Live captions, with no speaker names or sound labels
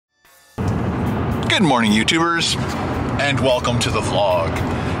Good morning, YouTubers, and welcome to the vlog.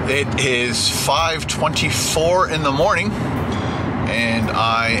 It is 5:24 in the morning, and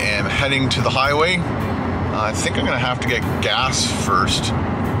I am heading to the highway. I think I'm gonna have to get gas first.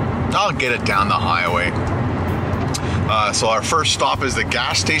 I'll get it down the highway. So our first stop is the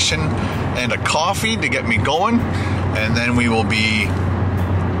gas station and a coffee to get me going, and then we will be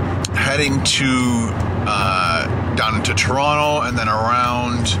heading to down into Toronto and then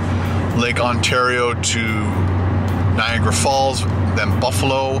around Lake Ontario to Niagara Falls, then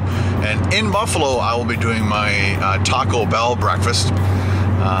Buffalo. And in Buffalo, I will be doing my Taco Bell breakfast.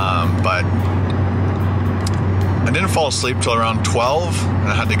 But I didn't fall asleep till around 12, and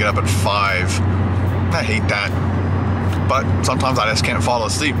I had to get up at 5. I hate that. But sometimes I just can't fall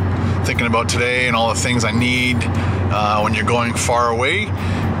asleep. Thinking about today and all the things I need when you're going far away.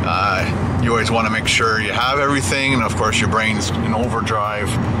 You always want to make sure you have everything, and of course your brain's in overdrive.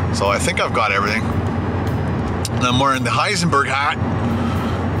 So I think I've got everything. And I'm wearing the Heisenberg hat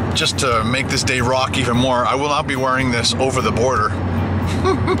just to make this day rock even more. I will not be wearing this over the border.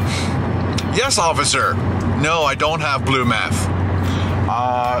 Yes, officer. No, I don't have blue meth.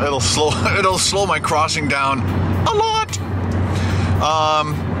 It'll slow my crossing down a lot.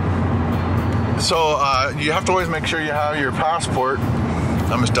 So you have to always make sure you have your passport.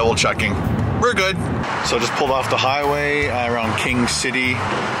 I'm just double checking. We're good. So I just pulled off the highway around King City.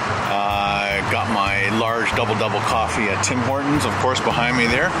 Got my large double coffee at Tim Hortons, of course, behind me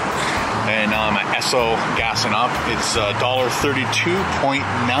there. And now I'm at Esso gassing up. It's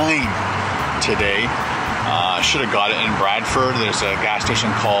 $1.32.9 today. I should have got it in Bradford. There's a gas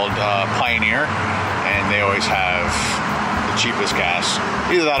station called Pioneer, and they always have the cheapest gas.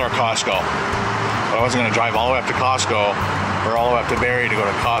 Either that or Costco. But I wasn't going to drive all the way up to Costco or all the way up to Barrie to go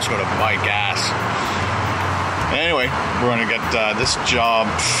to Costco to buy gas. Anyway, we're going to get this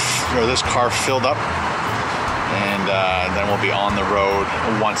car filled up, and then we'll be on the road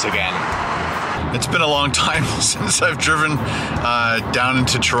once again. It's been a long time since I've driven down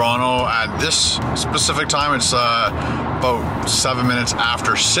into Toronto. At this specific time, it's about 7 minutes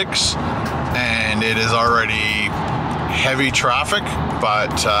after 6, and it is already heavy traffic,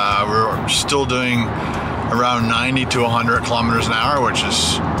 but we're still doing around 90 to 100 kilometers an hour, which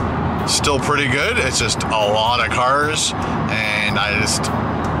is still pretty good. It's just a lot of cars, and I just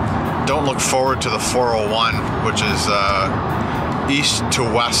don't look forward to the 401, which is east to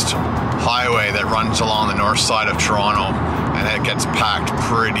west highway that runs along the north side of Toronto, and it gets packed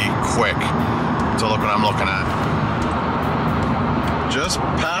pretty quick. So look what I'm looking at. Just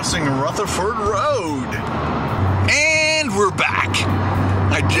passing Rutherford Road, and we're back.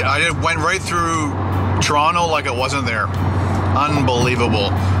 I went right through Toronto like it wasn't there. Unbelievable.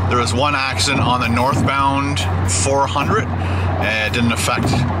 There was one accident on the northbound 400. It didn't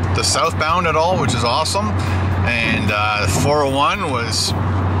affect the southbound at all, which is awesome. And the 401 was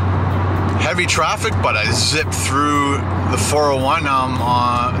heavy traffic, but I zipped through the 401. Now I'm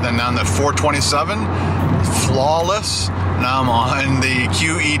on the 427, flawless. Now I'm on the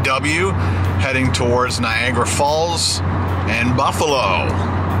QEW, heading towards Niagara Falls and Buffalo.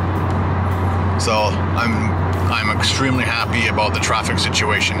 So I'm extremely happy about the traffic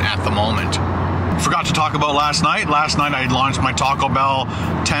situation at the moment. Forgot to talk about last night. Last night I launched my Taco Bell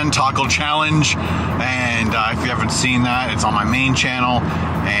 10 Taco Challenge, and if you haven't seen that, it's on my main channel,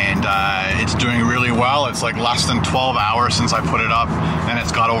 and it's doing really well. It's like less than 12 hours since I put it up, and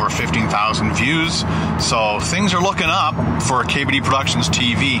it's got over 15,000 views. So things are looking up for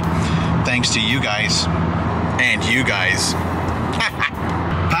KBDProductionsTV, thanks to you guys and you guys.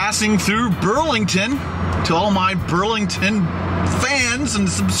 Passing through Burlington, to all my Burlington fans and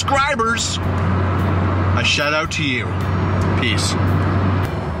subscribers, a shout out to you. Peace.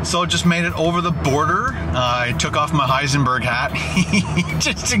 So just made it over the border. I took off my Heisenberg hat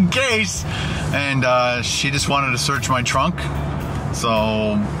just in case, and she just wanted to search my trunk.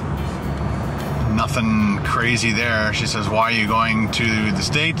 So nothing crazy there. She says, "Why are you going to the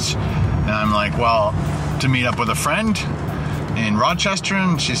States?" And I'm like, "Well, to meet up with a friend in Rochester."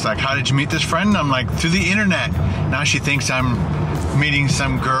 And she's like, "How did you meet this friend?" I'm like, "Through the internet." Now she thinks I'm meeting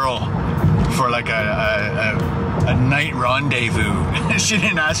some girl for like a night rendezvous. She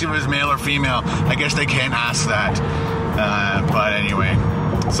didn't ask if it was male or female. I guess they can't ask that. But anyway,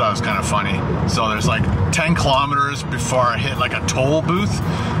 so that was kind of funny. So there's like 10 kilometers before I hit like a toll booth.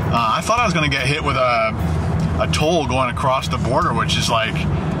 I thought I was gonna get hit with a toll going across the border, which is like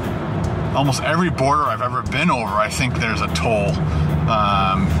almost every border I've ever been over, I think there's a toll,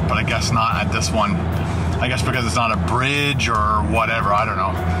 but I guess not at this one. I guess because it's not a bridge or whatever, I don't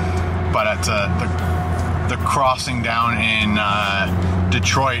know. But at the crossing down in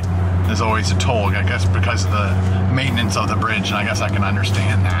Detroit, there's always a toll, I guess because of the maintenance of the bridge, and I guess I can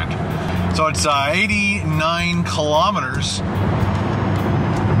understand that. So it's 89 kilometers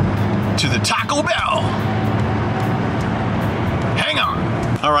to the Taco Bell. Hang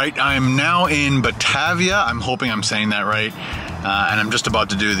on. All right, I'm now in Batavia. I'm hoping I'm saying that right. And I'm just about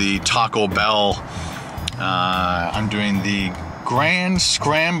to do the Taco Bell. I'm doing the Grand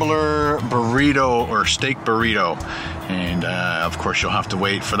Scrambler burrito or steak burrito. And of course you'll have to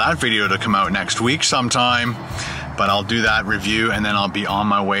wait for that video to come out next week sometime. But I'll do that review and then I'll be on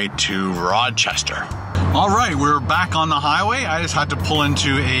my way to Rochester. All right, we're back on the highway. I just had to pull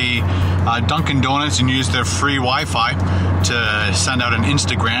into a Dunkin' Donuts and use their free Wi-Fi to send out an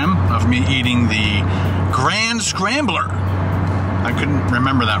Instagram of me eating the Grand Scrambler. I couldn't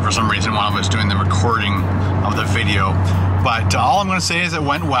remember that for some reason while I was doing the recording of the video. But all I'm gonna say is it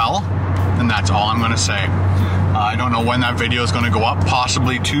went well, and that's all I'm gonna say. I don't know when that video is gonna go up,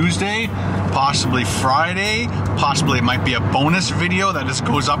 possibly Tuesday, possibly Friday, possibly it might be a bonus video that just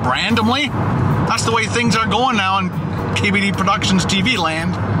goes up randomly. That's the way things are going now in KBD Productions TV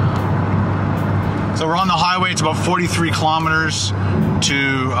land. So we're on the highway, it's about 43 kilometers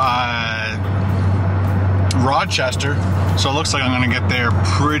to Rochester. So it looks like I'm gonna get there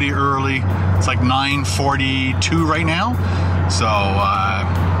pretty early. It's like 9:42 right now. So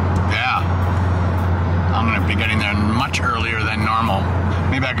yeah, I'm gonna be getting there much earlier than normal.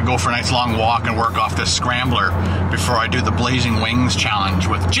 Maybe I could go for a nice long walk and work off this scrambler before I do the Blazing Wings challenge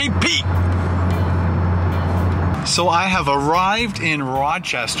with JP. So I have arrived in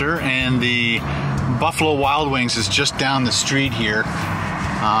Rochester and the Buffalo Wild Wings is just down the street here.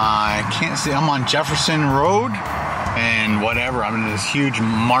 I can't see, I'm on Jefferson Road and whatever. I'm in this huge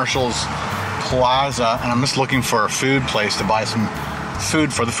Marshall's Plaza and I'm just looking for a food place to buy some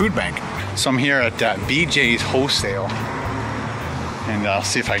food for the food bank. So I'm here at BJ's Wholesale and I'll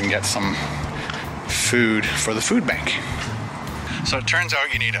see if I can get some food for the food bank. So it turns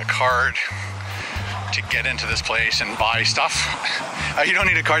out you need a card to get into this place and buy stuff. You don't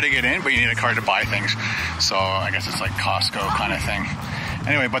need a card to get in, but you need a card to buy things. So I guess it's like Costco kind of thing.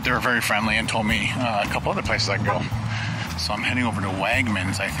 Anyway, but they were very friendly and told me a couple other places I can go. So I'm heading over to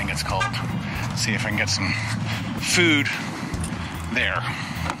Wegmans, I think it's called. See if I can get some food there.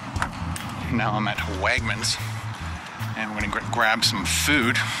 Now I'm at Wegmans and we're gonna grab some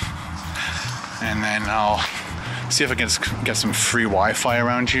food and then I'll see if I can get some free Wi-Fi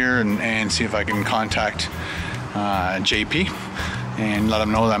around here and see if I can contact JP and let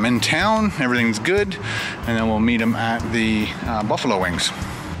him know that I'm in town, everything's good, and then we'll meet him at the Buffalo Wings.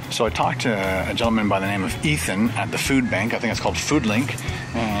 So I talked to a gentleman by the name of Ethan at the food bank, I think it's called Food Link,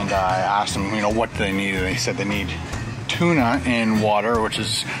 and I asked him, you know, what they need, and they said they need tuna and water, which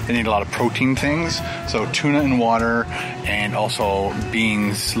is, they need a lot of protein things, so tuna and water, and also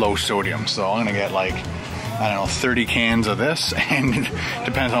beans, low sodium. So I'm gonna get like, I don't know, 30 cans of this, and it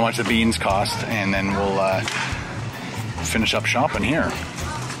depends on how much the beans cost, and then we'll finish up shopping here.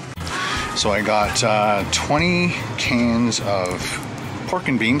 So I got 20 cans of pork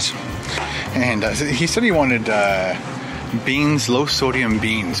and beans, and he said he wanted beans, low sodium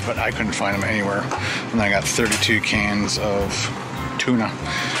beans, but I couldn't find them anywhere. And then I got 32 cans of tuna.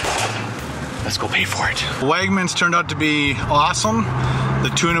 Let's go pay for it. Wegmans turned out to be awesome. The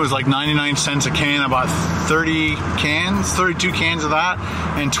tuna was like 99 cents a can, about 32 cans of that,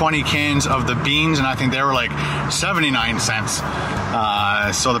 and 20 cans of the beans, and I think they were like 79 cents.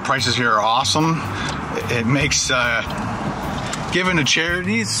 So the prices here are awesome. It makes giving to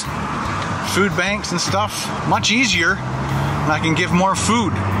charities, food banks and stuff much easier, and I can give more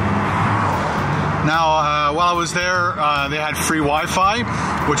food. Now, while I was there, they had free Wi-Fi,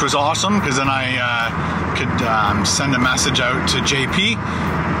 which was awesome, because then I could send a message out to JP,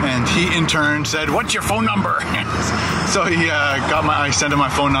 and he in turn said, "What's your phone number?" So he I sent him my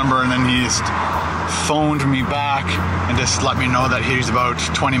phone number, and then he just phoned me back and just let me know that he's about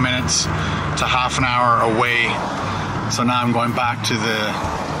 20 minutes to half an hour away. So now I'm going back to the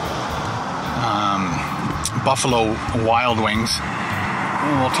Buffalo Wild Wings.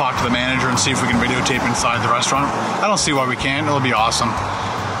 And we'll talk to the manager and see if we can videotape inside the restaurant. I don't see why we can't. It'll be awesome.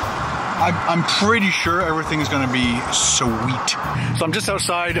 I'm pretty sure everything's going to be sweet. So I'm just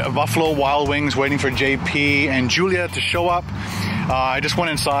outside Buffalo Wild Wings waiting for JP and Julia to show up. I just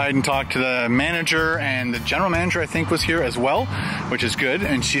went inside and talked to the manager, and the general manager I think was here as well, which is good.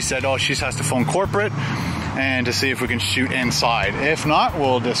 And she said, oh, she has to phone corporate and to see if we can shoot inside. If not,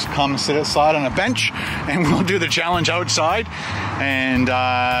 we'll just come sit outside on a bench and we'll do the challenge outside. And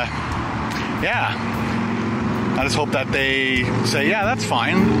yeah, I just hope that they say, yeah, that's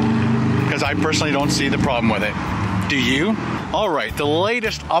fine, because I personally don't see the problem with it. Do you? All right, the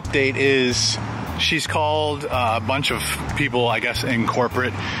latest update is she's called a bunch of people, I guess, in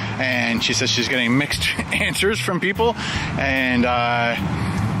corporate, and she says she's getting mixed answers from people, and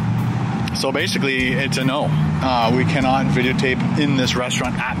so basically it's a no. We cannot videotape in this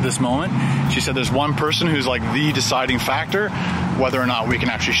restaurant at this moment. She said there's one person who's like the deciding factor whether or not we can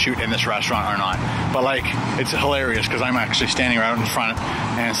actually shoot in this restaurant or not. But like, it's hilarious because I'm actually standing right in front,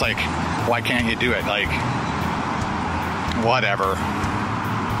 and it's like, why can't you do it? Like, whatever.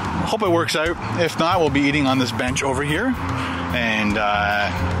 Hope it works out. If not, we'll be eating on this bench over here, and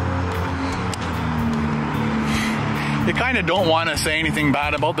you kind of don't want to say anything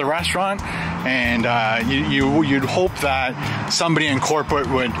bad about the restaurant, and you'd hope that somebody in corporate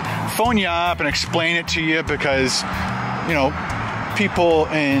would phone you up and explain it to you, because you know, people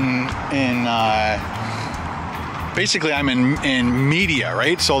in basically I'm in media,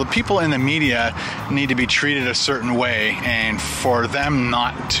 right? So the people in the media need to be treated a certain way, and for them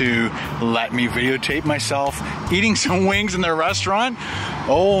not to let me videotape myself eating some wings in their restaurant,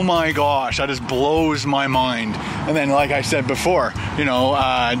 oh my gosh, that just blows my mind. And then, like I said before, you know,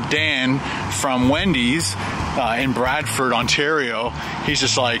 Dan from Wendy's in Bradford, Ontario, he's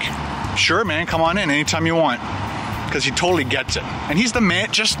just like, sure man, come on in anytime you want. Because he totally gets it. And he's the man,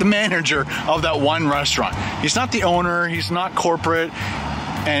 just the manager of that one restaurant. He's not the owner, he's not corporate,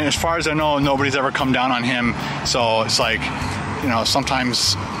 and as far as I know, nobody's ever come down on him. So it's like, you know,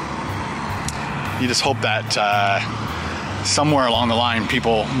 sometimes you just hope that somewhere along the line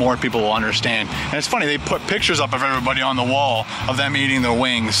more people will understand. And it's funny, they put pictures up of everybody on the wall of them eating their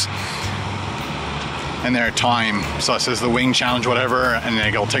wings and their time. So it says the wing challenge, whatever, and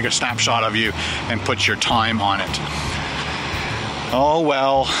they'll take a snapshot of you and put your time on it. Oh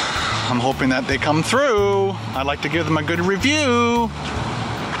well, I'm hoping that they come through. I'd like to give them a good review.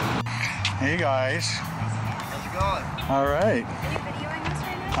 Hey guys. How's it going? All right. Are you videoing us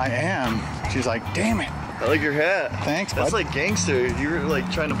right now? I am. She's like, damn it. I like your hat. Thanks, That's bud. like gangster. You were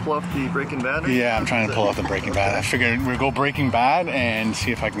like trying to pull off the Breaking Bad? Yeah, I'm trying to pull off the Breaking Bad. I figured we'd go Breaking Bad and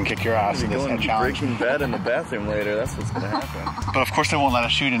see if I can kick your ass in this head challenge. Breaking Bad in the bathroom later. That's what's gonna happen. But of course they won't let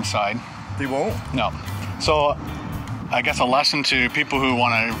us shoot inside. They won't? No. So I guess a lesson to people who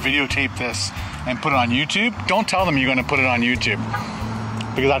want to videotape this and put it on YouTube, don't tell them you're going to put it on YouTube.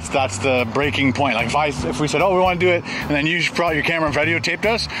 Because that's the breaking point. Like if we said, oh, we want to do it, and then you brought your camera and videotaped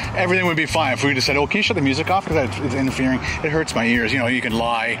us, everything would be fine. If we just said, oh, can you shut the music off because it's interfering? It hurts my ears. You know, you can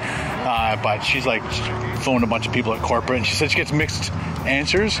lie. But she's like phoned a bunch of people at corporate, and she said she gets mixed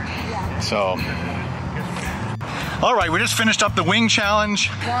answers. So, all right, we just finished up the wing challenge.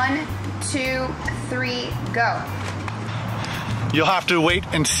 1, 2, 3, go. You'll have to wait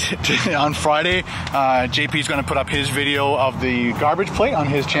on Friday. JP's going to put up his video of the garbage plate on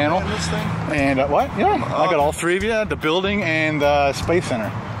his channel. And what? Yeah, I got all three of you, the building and the Space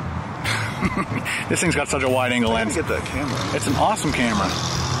Center. This thing's got such a wide angle lens. Get that camera. It's an awesome camera.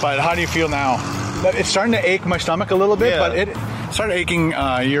 But how do you feel now? It's starting to ache my stomach a little bit, but it started aching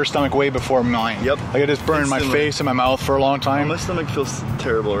your stomach way before mine. Yep. Like it just burned my face and my mouth for a long time. My stomach feels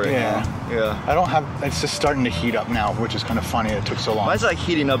terrible right now. Yeah. I don't have, it's just starting to heat up now, which is kind of funny it took so long. Mine's like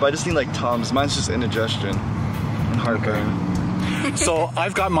heating up. I just need like Tums. Mine's just indigestion and heartburn. Okay. So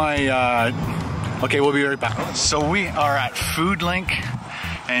I've got my, okay, we'll be right back. So we are at Food Link,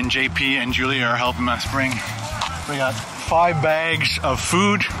 and JP and Julia are helping us bring, we got 5 bags of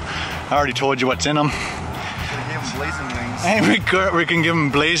food. I already told you what's in them. Blazing wings. And we can give them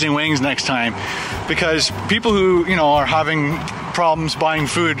blazing wings next time, because people who, you know, are having problems buying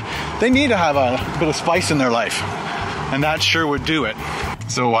food, they need to have a bit of spice in their life, and that sure would do it.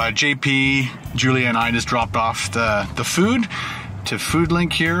 So JP, Julia, and I just dropped off the food to Food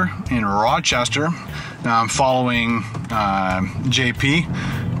Link here in Rochester. Now I'm following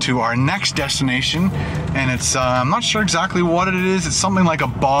JP to our next destination, and it's I'm not sure exactly what it is. It's something like a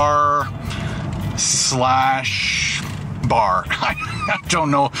bar/bar. I don't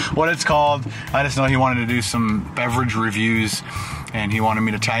know what it's called. I just know he wanted to do some beverage reviews, and he wanted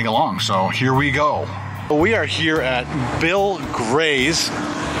me to tag along. So here we go. We are here at Bill Gray's,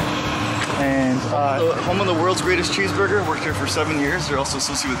 and home of the world's greatest cheeseburger. Worked here for 7 years. They're also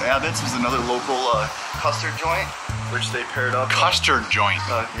associated with Abbott's, who's another local custard joint, which they paired up. Custard joint.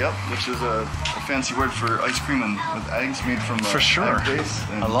 Yep, which is a fancy word for ice cream and with eggs made from for sure. egg base.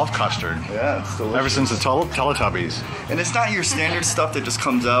 I love custard. Yeah, it's delicious. Ever since the Teletubbies. And it's not your standard stuff that just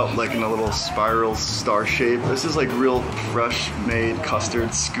comes out like in a little spiral star shape. This is like real fresh made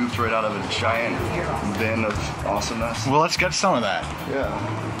custard scooped right out of a giant bin of awesomeness. Well, let's get some of that. Yeah.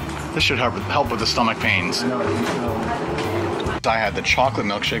 This should help with the stomach pains. I had the chocolate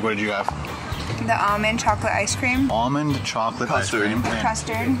milkshake. What did you have? The almond chocolate ice cream. Almond chocolate Custard. ice cream.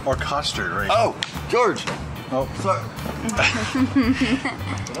 Custard. Or custard, right? Oh, George. Oh, Sorry.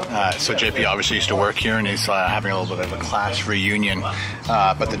 so JP obviously used to work here, and he's having a little bit of a class reunion.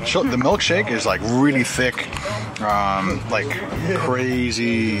 But the milkshake is like really thick, like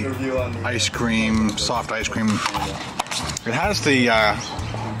crazy ice cream, soft ice cream. It has the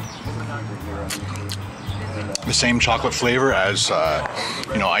same chocolate flavor as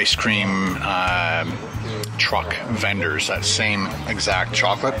you know, ice cream truck vendors. That same exact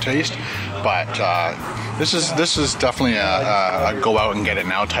chocolate taste, but this is definitely a go out and get it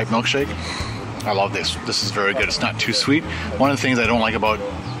now type milkshake. I love this. This is very good. It's not too sweet. One of the things I don't like about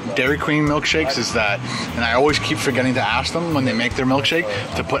Dairy Queen milkshakes is that, and I always keep forgetting to ask them when they make their milkshake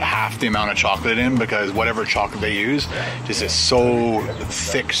to put half the amount of chocolate in, because whatever chocolate they use just is so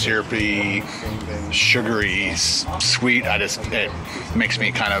thick, syrupy, sugary, sweet. It makes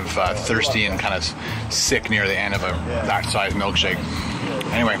me kind of thirsty and kind of sick near the end of that size milkshake.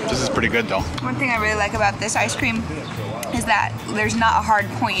 Anyway, this is pretty good though. One thing I really like about this ice cream is that there's not a hard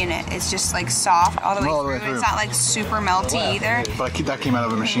point in it. It's just like soft all the way through. It's not like super melty either. But that came out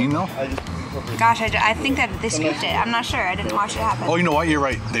of a machine though? Gosh, I think that they scooped it. I'm not sure. I didn't watch it happen. Oh, you know what? You're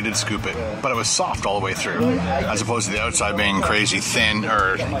right. They did scoop it. But it was soft all the way through, as opposed to the outside being crazy thin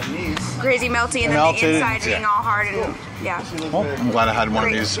or crazy melty, and then melted, the inside being all hard and yeah. Well, I'm glad I had one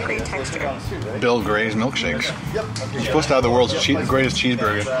of these Great texture. Bill Gray's milkshakes. You're supposed to have the world's greatest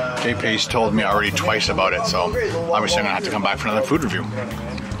cheeseburger. JP's told me already twice about it, so obviously I'm gonna have to come back for another food review.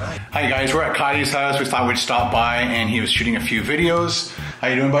 Hi guys, we're at Kylie's house. We thought we'd stop by, and he was shooting a few videos. How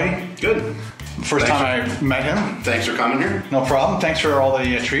you doing, buddy? Good. First time I met him. Thanks for coming here. No problem. Thanks for all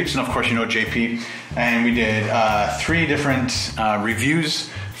the treats, and of course you know JP. And we did 3 different reviews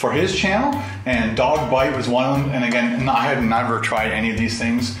for his channel, and Dog Bite was one of them. And again, I had never tried any of these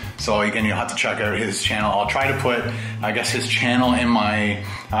things, so again you'll have to check out his channel. I'll try to put, I guess, his channel in my,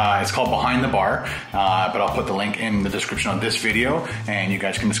 it's called Behind the Bar, but I'll put the link in the description of this video, and you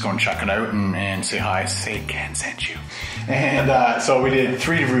guys can just go and check it out and say hi, say Ken sent you. And so we did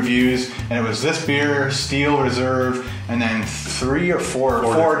 3 reviews, and it was this beer, Steel Reserve, and then 3 or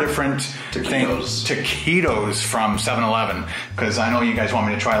 4 different taquitos from 7-Eleven, because I know you guys want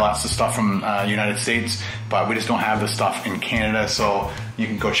me to try lots of stuff from United States, but we just don't have the stuff in Canada, so you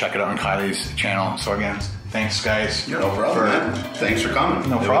can go check it out on Kylie's channel. So again, thanks guys. No problem, man. Thanks for coming.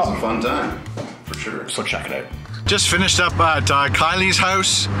 No problem. It was a fun time, for sure. So check it out. Just finished up at Kylie's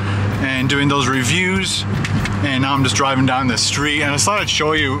house and doing those reviews, and now I'm just driving down the street, and I thought I'd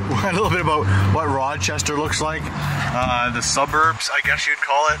show you a little bit about what Rochester looks like. The suburbs, I guess you'd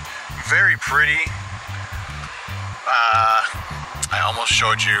call it. Very pretty. I almost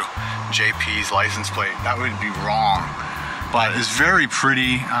showed you JP's license plate. That would be wrong, but it's very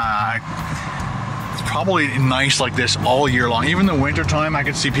pretty. It's probably nice like this all year long. Even the winter time, I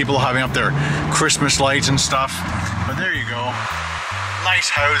could see people having up their Christmas lights and stuff. But there you go. Nice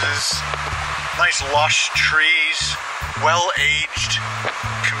houses, nice lush trees, well-aged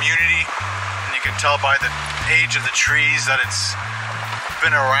community. And you can tell by the age of the trees that it's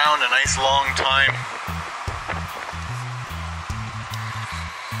been around a nice long time.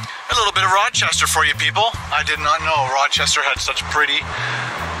 A little bit of Rochester for you people. I did not know Rochester had such pretty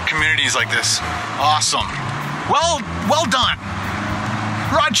communities like this. Awesome. Well done,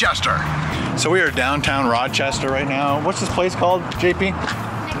 Rochester. So we are downtown Rochester right now. What's this place called, JP?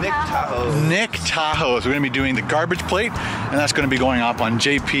 Nick Tahoe. Nick Tahoe's. We're going to be doing the garbage plate, and that's going to be going up on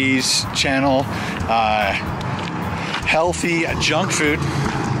JP's channel. Healthy junk food.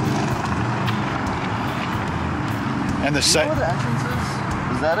 And the set. You know where the entrance is?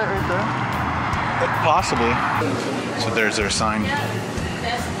 Is that it right there? Possibly. So there's their sign.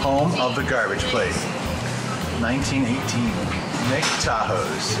 Home of the garbage plate. 1918. Nick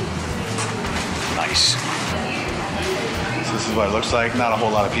Tahoe's. Nice. So this is what it looks like. Not a whole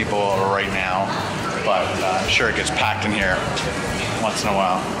lot of people right now, but I'm sure it gets packed in here once in a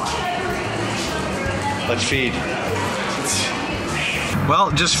while. Let's feed.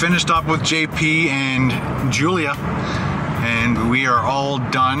 Well, just finished up with JP and Julia, and we are all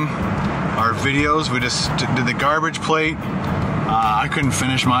done. Our videos, we just did the garbage plate. I couldn't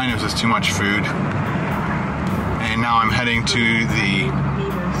finish mine, it was just too much food. And now I'm heading to the...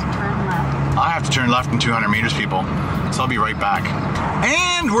 I have to turn left in 200 meters, people. So I'll be right back.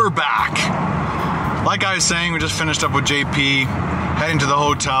 And we're back! Like I was saying, we just finished up with JP, heading to the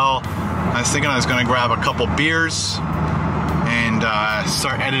hotel. I was thinking I was gonna grab a couple beers and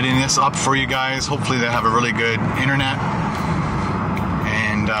start editing this up for you guys. Hopefully they have a really good internet.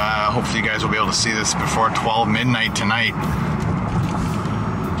 And hopefully you guys will be able to see this before 12 midnight tonight.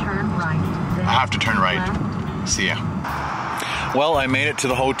 Turn right. I have to turn right. See ya. Well, I made it to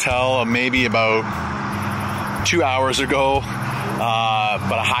the hotel maybe about 2 hours ago, but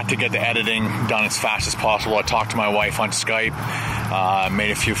I had to get the editing done as fast as possible. I talked to my wife on Skype,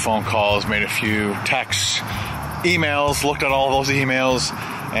 made a few phone calls, made a few texts, emails, looked at all those emails,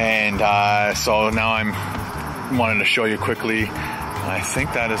 and so now I'm wanted to show you quickly. I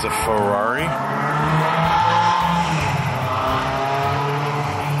think that is a Ferrari.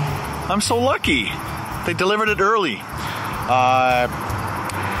 I'm so lucky. They delivered it early.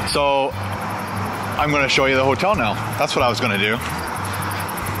 So I'm going to show you the hotel now. That's what I was going to do.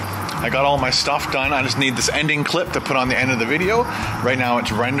 I got all my stuff done. I just need this ending clip to put on the end of the video. Right now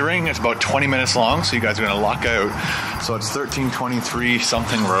it's rendering. It's about 20 minutes long, so you guys are going to luck out. So it's 1323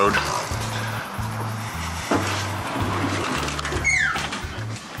 something road.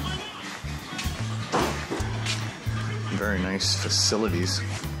 Very nice facilities.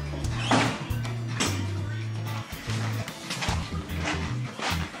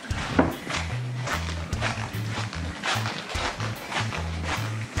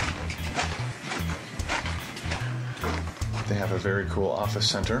 They have a very cool office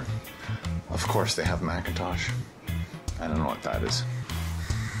center. Of course they have Macintosh. I don't know what that is.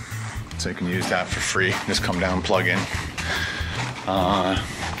 So you can use that for free. Just come down, plug in.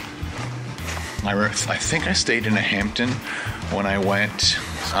 I think I stayed in a Hampton when I went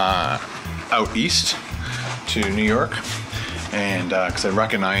out east to New York, and because I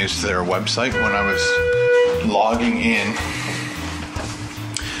recognized their website when I was logging in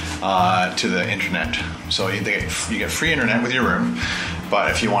to the internet. So you get free internet with your room,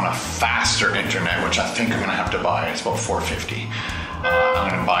 but if you want a faster internet, which I think I'm gonna have to buy, it's about $4.50. I'm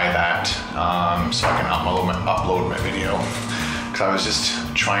gonna buy that so I can upload my video. Because I was just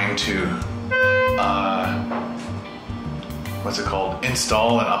trying to what's it called?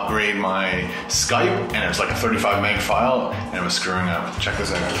 Install and upgrade my Skype, and it was like a 35 meg file, and it was screwing up. Check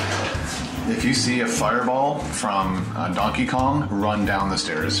this out. If you see a fireball from Donkey Kong, run down the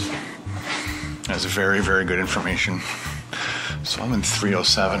stairs. That's very, very good information. So I'm in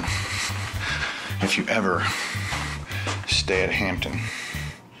 307. If you ever stay at Hampton,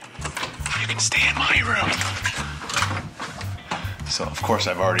 you can stay in my room. So of course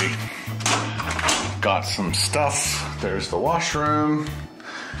I've already got some stuff. There's the washroom.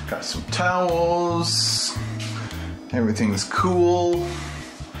 Got some towels. Everything's cool.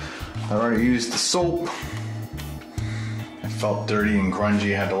 I already used the soap. I felt dirty and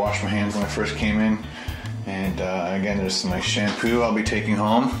grungy. I had to wash my hands when I first came in. And again, there's some nice shampoo I'll be taking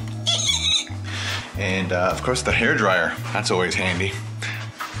home. And of course the hair dryer. That's always handy.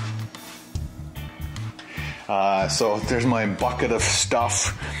 So there's my bucket of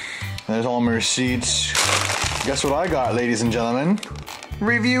stuff. There's all my receipts. Guess what I got, ladies and gentlemen?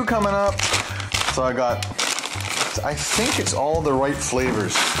 Review coming up. So I think it's all the right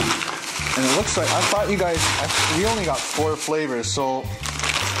flavors. And it looks like, I thought you guys, we only got 4 flavors. So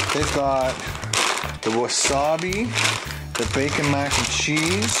they've got the wasabi, the bacon mac and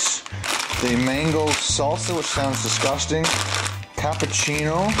cheese, the mango salsa, which sounds disgusting,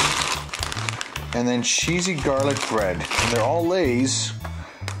 cappuccino, and then cheesy garlic bread. And they're all Lay's,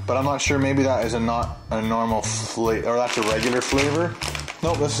 but I'm not sure, maybe that is not a normal flavor, or that's a regular flavor.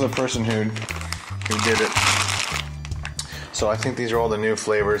 Nope, this is a person who did it. So I think these are all the new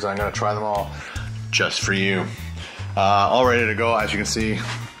flavors. I'm gonna try them all just for you. All ready to go, as you can see.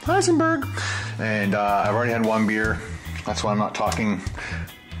 Heisenberg. And I've already had 1 beer. That's why I'm not talking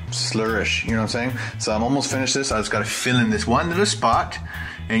slurish, you know what I'm saying? So I'm almost finished this. I just gotta fill in this one little spot.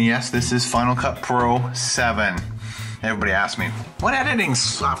 And yes, this is Final Cut Pro 7. Everybody asks me, what editing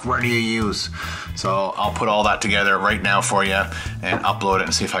software do you use? So I'll put all that together right now for you and upload it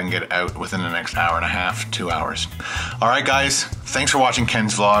and see if I can get it out within the next hour and a half, 2 hours. All right, guys, thanks for watching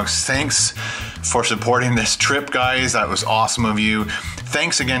Ken's Vlogs. Thanks for supporting this trip, guys. That was awesome of you.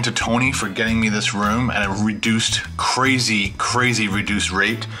 Thanks again to Tony for getting me this room at a reduced, crazy reduced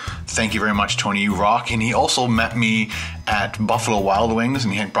rate. Thank you very much, Tony, you rock. And he also met me at Buffalo Wild Wings,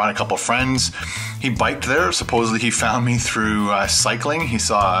 and he had brought a couple friends. He biked there. Supposedly he found me through cycling. He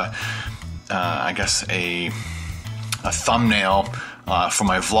saw, I guess, a thumbnail for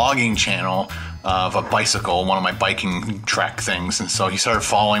my vlogging channel of a bicycle, one of my biking track things. And so he started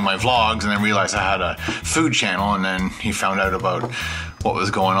following my vlogs and then realized I had a food channel, and then he found out about what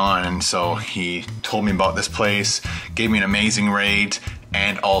was going on. And so he told me about this place, gave me an amazing rate,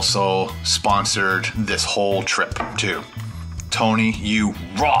 and also sponsored this whole trip too. Tony, you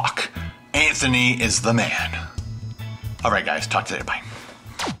rock. Anthony is the man. All right, guys, talk to you later. Bye.